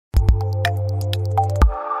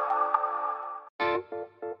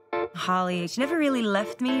Harley, she never really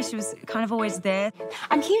left me. She was kind of always there.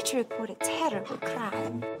 I'm here to report a terrible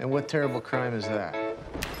crime. And what terrible crime is that?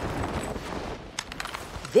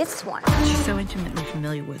 This one. She's so intimately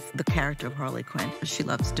familiar with the character of Harley Quinn. She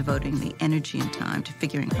loves devoting the energy and time to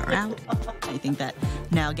figuring her out. I think that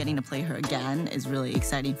now getting to play her again is really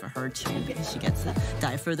exciting for her too, because she gets to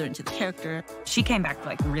dive further into the character. She came back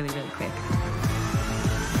like really, really quick.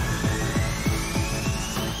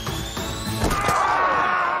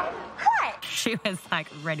 She was like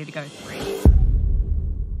ready to go through.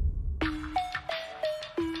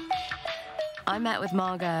 I met with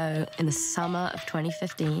Margot in the summer of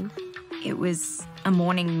 2015. It was a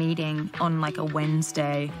morning meeting on like a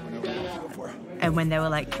Wednesday. And when they were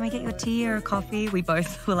like, can we get you a tea or a coffee? We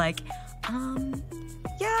both were like,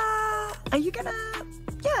 yeah, are you gonna,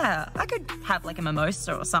 yeah, I could have like a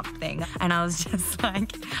mimosa or something. And I was just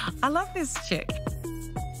like, I love this chick.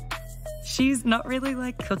 She's not really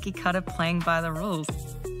like cookie cutter playing by the rules.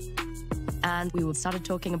 And we started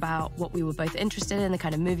talking about what we were both interested in, the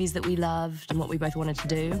kind of movies that we loved and what we both wanted to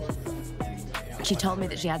do. She told me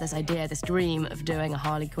that she had this idea, this dream of doing a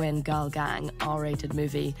Harley Quinn girl gang R-rated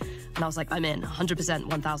movie. And I was like, I'm in, 100%,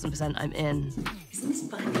 1000%, I'm in. Isn't this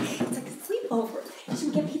fun? It's like a sleepover. Should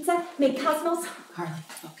we get pizza? Make Cosmos? Harley,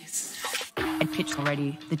 focus. I'd pitched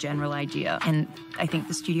already the general idea, and I think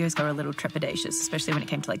the studios were a little trepidatious, especially when it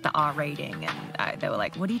came to like the R rating, and they were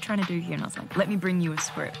like, what are you trying to do here? And I was like, let me bring you a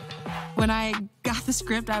script. When I got the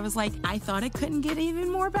script, I was like, I thought it couldn't get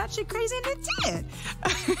even more batshit crazy, and it did.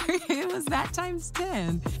 It was that times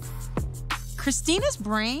 10. Christina's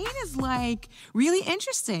brain is like really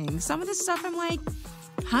interesting. Some of this stuff I'm like,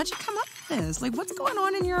 how'd you come up with this? Like, what's going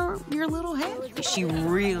on in your little head? She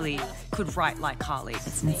really could write like Harley.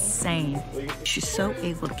 It's insane. She's so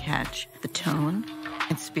able to catch the tone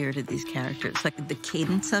and spirit of these characters, like the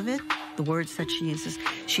cadence of it, the words that she uses.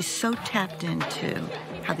 She's so tapped into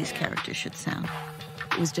how these characters should sound.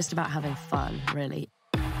 It was just about having fun, really.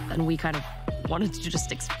 And we kind of wanted to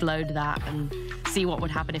just explode that and see what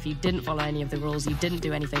would happen if you didn't follow any of the rules, you didn't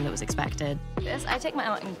do anything that was expected. I take my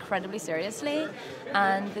art incredibly seriously,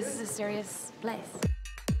 and this is a serious place.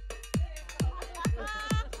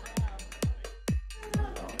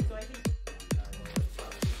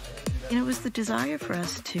 You know, it was the desire for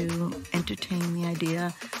us to entertain the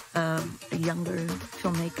idea of a younger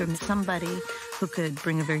filmmaker, somebody who could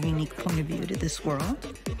bring a very unique point of view to this world.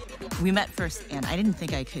 We met first, and I didn't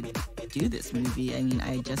think I could do this movie. I mean,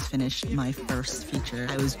 I had just finished my first feature.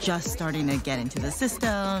 I was just starting to get into the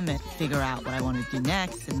system and figure out what I wanted to do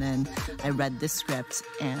next, and then I read this script,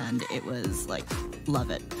 and it was like, love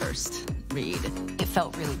it first read. It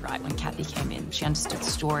felt really right when Kathy came in. She understood the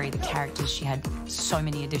story, the characters, she had so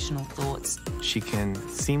many additional thoughts. She can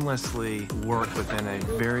seamlessly work within a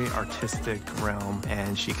very artistic realm,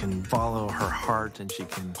 and she can follow her heart, and she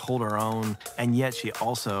can hold her own, and yet she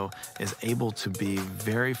also is able to be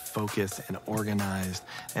very focused and organized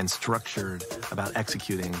and structured about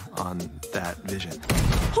executing on that vision.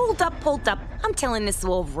 Hold up, hold up. I'm telling this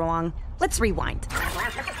all wrong. Let's rewind.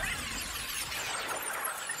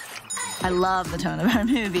 I love the tone of our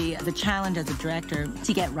movie. The challenge as a director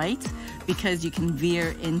to get right, because you can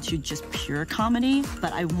veer into just pure comedy,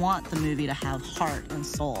 but I want the movie to have heart and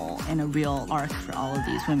soul and a real arc for all of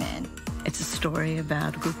these women. It's a story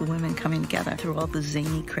about a group of women coming together through all the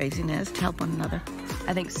zany craziness to help one another.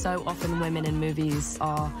 I think so often women in movies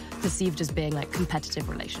are perceived as being like competitive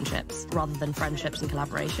relationships rather than friendships and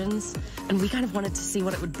collaborations. And we kind of wanted to see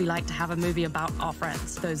what it would be like to have a movie about our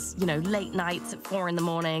friends. Those, you know, late nights at 4 in the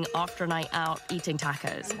morning after a night out eating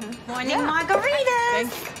tacos. Morning margaritas.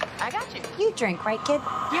 Thanks. I got you. You drink, right, kid?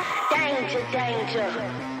 Yeah. Danger, danger.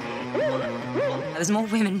 There was more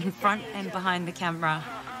women in front and behind the camera,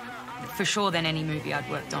 for sure, than any movie I'd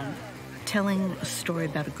worked on. Telling a story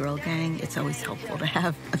about a girl gang, it's always helpful to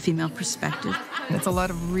have a female perspective. It's a lot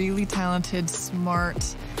of really talented,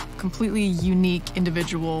 smart, completely unique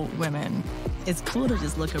individual women. It's cool to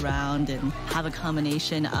just look around and have a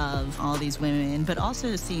combination of all these women, but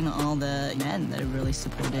also seeing all the men that have really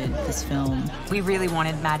supported this film. We really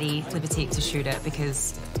wanted Maddie Livertique to shoot it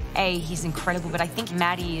because A, he's incredible, but I think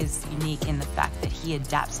Maddie is unique in the fact that he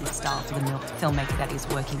adapts his style for the filmmaker that he's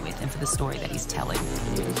working with and for the story that he's telling.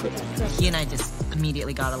 He and I just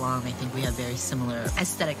immediately got along. I think we have very similar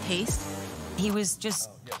aesthetic taste. He was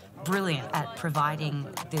just brilliant at providing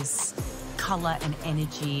this color and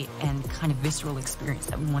energy and kind of visceral experience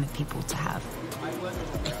that we wanted people to have.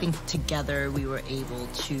 I think together we were able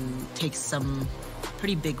to take some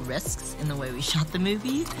pretty big risks in the way we shot the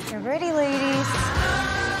movie. You're ready, ladies.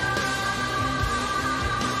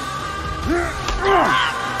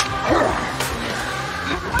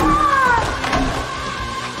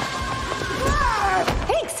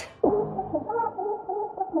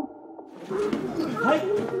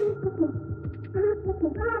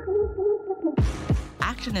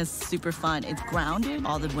 action is super fun. It's grounded.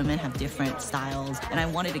 All the women have different styles, and I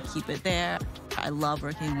wanted to keep it there. I love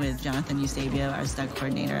working with Jonathan Eusebio, our stunt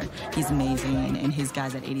coordinator. He's amazing, and his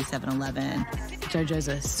guys at 8711. Jojo's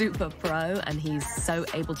a super pro, and he's so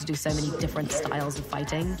able to do so many different styles of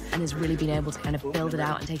fighting, and has really been able to kind of build it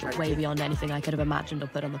out and take it way beyond anything I could have imagined or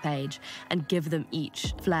put on the page, and give them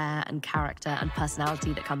each flair and character and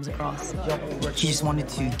personality that comes across. He just wanted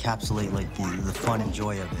to encapsulate like the fun and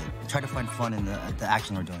joy of it. Try to find fun in the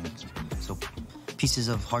action we're doing. So pieces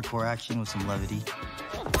of hardcore action with some levity.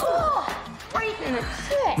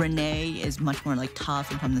 Renee is much more like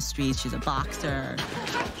tough and from the streets. She's a boxer.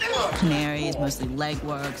 Canary is mostly leg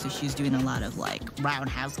work, so she's doing a lot of like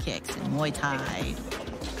roundhouse kicks and Muay Thai.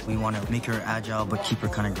 We want to make her agile but keep her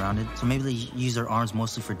kind of grounded. So maybe they use their arms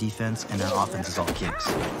mostly for defense and their offense is all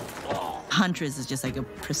kicks. Huntress is just like a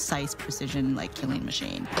precise precision like killing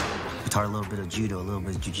machine. We taught a little bit of judo, a little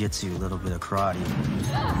bit of jiu-jitsu, a little bit of karate.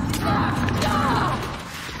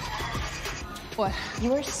 Boy,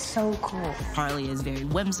 you are so cool. Harley is very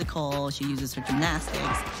whimsical. She uses her gymnastics.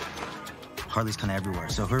 Harley's kind of everywhere,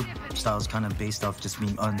 so her style is kind of based off just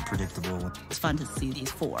being unpredictable. It's fun to see these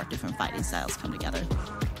 4 different fighting styles come together.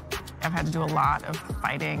 I've had to do a lot of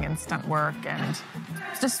fighting and stunt work, and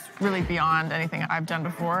it's just really beyond anything I've done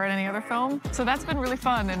before in any other film. So that's been really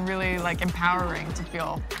fun and really like empowering to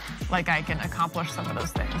feel like I can accomplish some of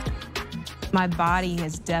those things. My body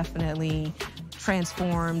has definitely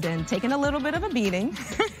transformed and taken a little bit of a beating.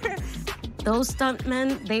 Those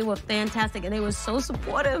stuntmen, they were fantastic, and they were so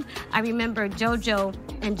supportive. I remember JoJo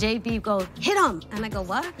and JB go, hit him. And I go,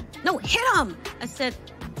 what? No, hit him. I said,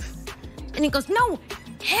 and he goes, no,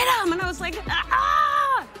 hit him. And I was like,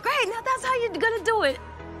 ah, great, now that's how you're gonna do it.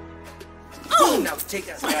 Oh! Now take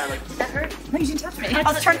that guy like, That hurt? No, you didn't touch me. I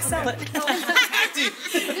was trying to sell it.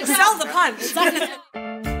 Sell the punch.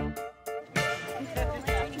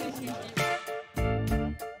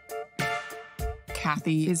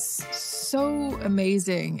 Kathy is so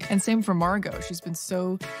amazing, and same for Margot. She's been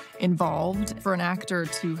so involved. For an actor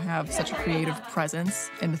to have such a creative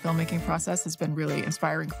presence in the filmmaking process has been really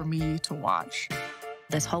inspiring for me to watch.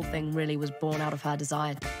 This whole thing really was born out of her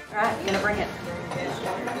desire. All right, you're gonna bring it.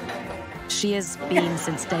 She has been,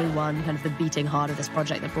 since day one, kind of the beating heart of this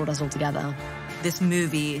project that brought us all together. This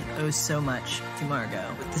movie owes so much to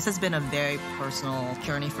Margot. This has been a very personal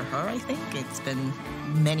journey for her, I think. It's been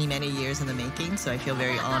many, many years in the making, so I feel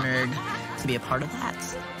very honored to be a part of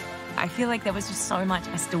that. I feel like there was just so much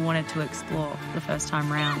I still wanted to explore the first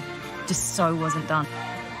time round. Just so wasn't done.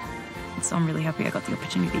 And so I'm really happy I got the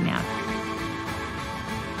opportunity now.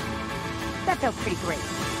 That felt pretty great.